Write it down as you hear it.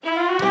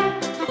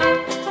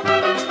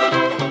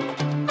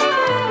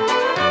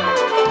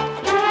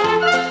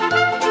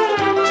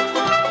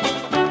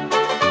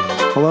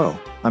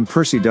I'm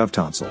Percy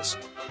Dovetonsils.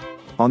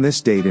 On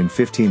this date in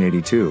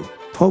 1582,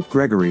 Pope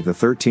Gregory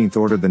XIII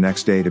ordered the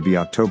next day to be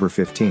October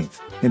 15th,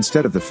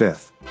 instead of the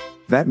 5th.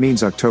 That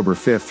means October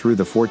 5th through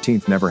the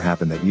 14th never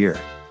happened that year.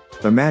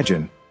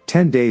 Imagine,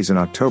 10 days in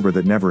October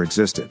that never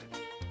existed.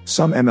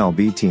 Some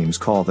MLB teams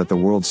call that the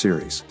World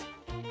Series.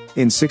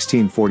 In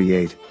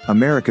 1648,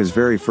 America's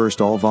very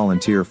first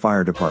all-volunteer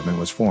fire department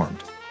was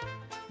formed.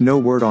 No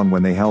word on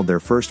when they held their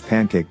first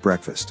pancake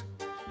breakfast.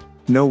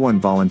 No one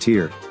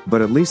volunteered,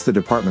 but at least the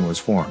department was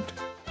formed.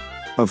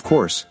 Of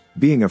course,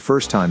 being a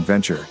first-time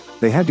venture,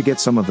 they had to get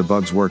some of the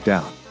bugs worked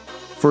out.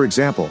 For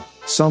example,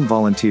 some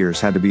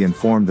volunteers had to be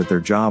informed that their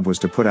job was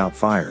to put out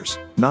fires,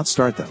 not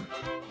start them.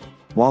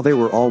 While they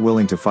were all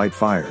willing to fight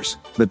fires,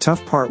 the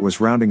tough part was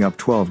rounding up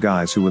 12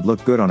 guys who would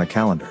look good on a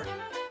calendar.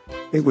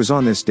 It was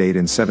on this date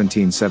in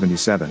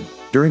 1777,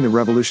 during the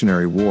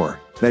Revolutionary War,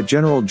 that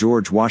General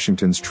George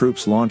Washington's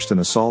troops launched an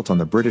assault on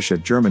the British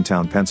at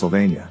Germantown,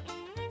 Pennsylvania.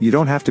 You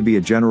don't have to be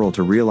a general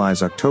to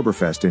realize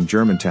Oktoberfest in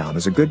Germantown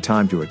is a good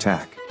time to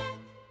attack.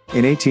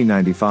 In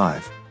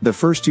 1895, the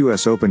first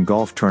U.S. Open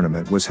golf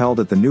tournament was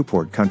held at the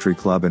Newport Country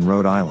Club in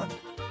Rhode Island.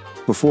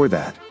 Before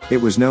that, it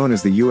was known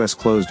as the U.S.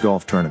 Closed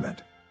Golf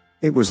Tournament.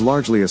 It was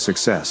largely a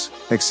success,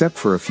 except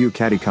for a few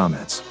catty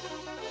comments.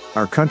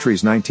 Our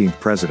country's 19th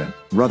president,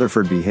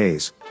 Rutherford B.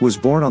 Hayes, was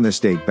born on this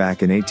date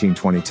back in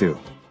 1822.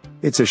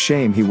 It's a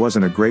shame he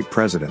wasn't a great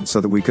president so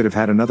that we could have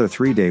had another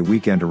 3-day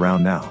weekend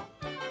around now.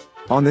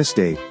 On this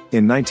date,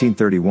 in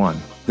 1931,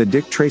 the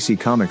Dick Tracy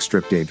comic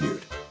strip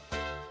debuted.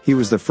 He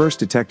was the first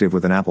detective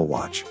with an Apple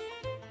Watch.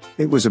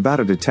 It was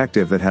about a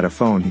detective that had a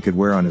phone he could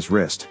wear on his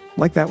wrist,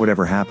 like that would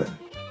ever happen.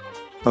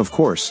 Of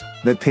course,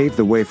 that paved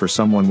the way for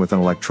someone with an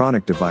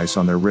electronic device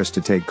on their wrist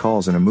to take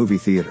calls in a movie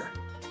theater.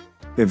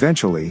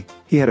 Eventually,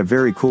 he had a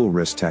very cool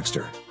wrist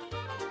texter.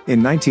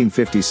 In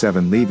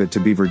 1957, Leave It to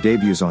Beaver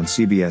debuts on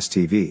CBS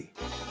TV.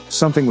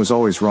 Something was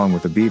always wrong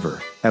with the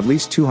Beaver, at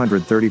least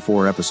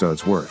 234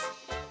 episodes worth.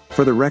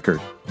 For the record,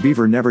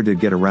 Beaver never did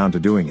get around to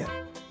doing it.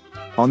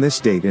 On this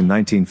date in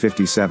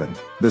 1957,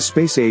 the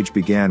space age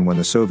began when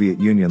the Soviet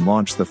Union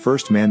launched the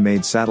first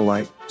man-made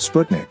satellite,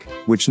 Sputnik,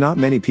 which not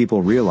many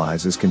people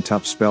realize is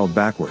Kentup spelled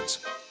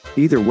backwards.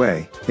 Either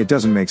way, it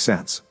doesn't make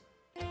sense.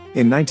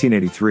 In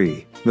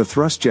 1983, the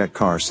thrust-jet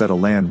car set a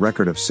land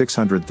record of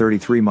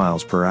 633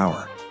 miles per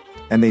hour.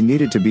 And they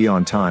needed to be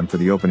on time for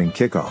the opening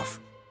kickoff.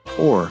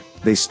 Or,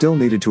 they still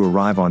needed to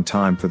arrive on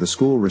time for the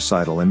school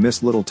recital and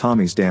miss little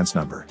Tommy's dance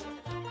number.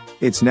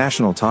 It's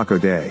National Taco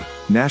Day,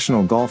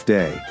 National Golf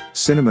Day,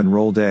 Cinnamon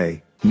Roll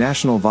Day,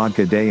 National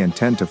Vodka Day and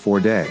 10 to 4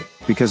 Day,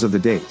 because of the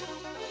date.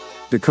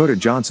 Dakota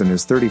Johnson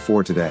is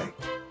 34 today.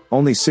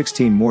 Only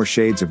 16 more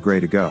shades of gray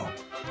to go.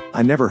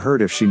 I never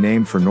heard if she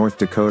named for North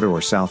Dakota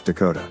or South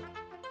Dakota.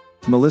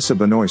 Melissa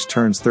Benoist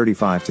turns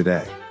 35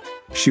 today.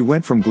 She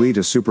went from Glee to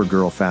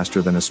Supergirl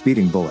faster than a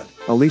speeding bullet.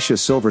 Alicia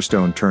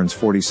Silverstone turns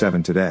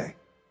 47 today.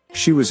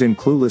 She was in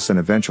Clueless and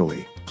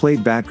eventually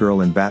played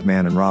Batgirl in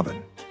Batman and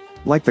Robin.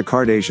 Like the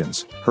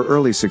Kardashians, her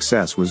early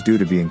success was due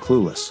to being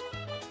clueless.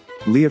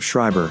 Liev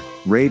Schreiber,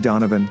 Ray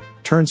Donovan,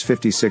 turns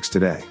 56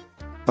 today.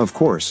 Of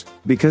course,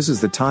 because it's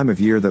the time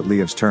of year that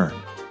Liev's turn.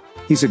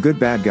 He's a good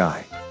bad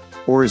guy.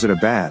 Or is it a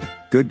bad,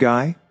 good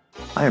guy?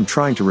 I am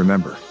trying to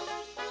remember.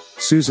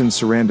 Susan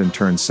Sarandon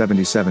turns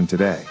 77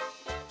 today.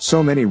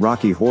 So many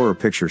Rocky Horror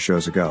Picture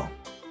shows ago.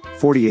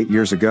 48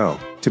 years ago,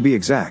 to be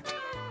exact.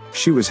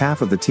 She was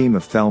half of the team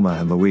of Thelma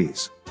and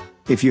Louise.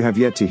 If you have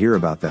yet to hear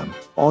about them,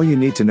 all you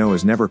need to know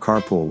is never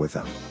carpool with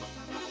them.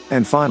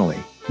 And finally,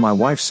 my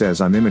wife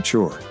says I'm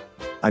immature.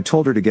 I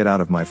told her to get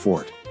out of my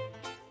fort.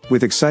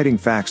 With exciting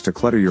facts to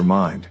clutter your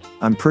mind,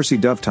 I'm Percy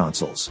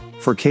Dovetonsils,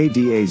 for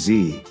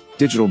KDAZ,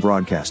 Digital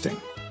Broadcasting.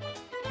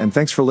 And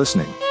thanks for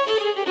listening.